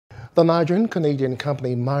The Nigerian-Canadian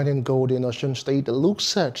company mining gold in Osun State looks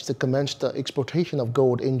set to commence the exportation of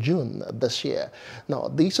gold in June this year. Now,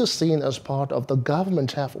 this is seen as part of the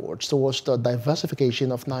government efforts towards the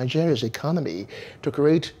diversification of Nigeria's economy to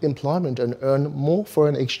create employment and earn more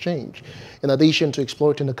foreign exchange, in addition to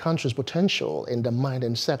exploiting the country's potential in the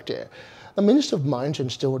mining sector. The Minister of Mines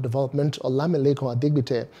and Steel Development, Olamileko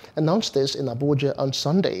Adigbite, announced this in Abuja on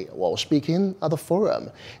Sunday while speaking at the forum,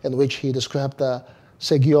 in which he described the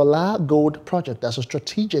Segiola Gold Project as a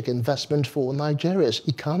strategic investment for Nigeria's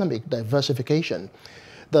economic diversification.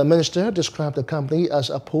 The minister described the company as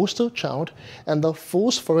a poster child and the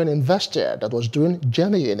first foreign investor that was doing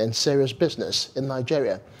genuine and serious business in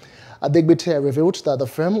Nigeria. Adigbite revealed that the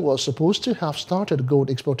firm was supposed to have started gold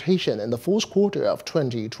exportation in the fourth quarter of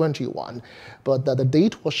 2021, but that the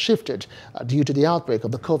date was shifted due to the outbreak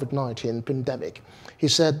of the COVID-19 pandemic. He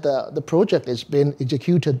said that the project is being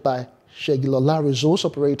executed by Segilola Resource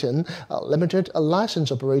Operating Limited, a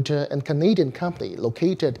licensed operator and Canadian company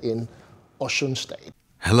located in Osun State.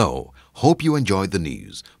 Hello, hope you enjoyed the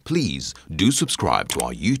news. Please do subscribe to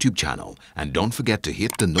our YouTube channel and don't forget to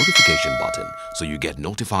hit the notification button so you get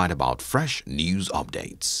notified about fresh news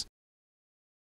updates.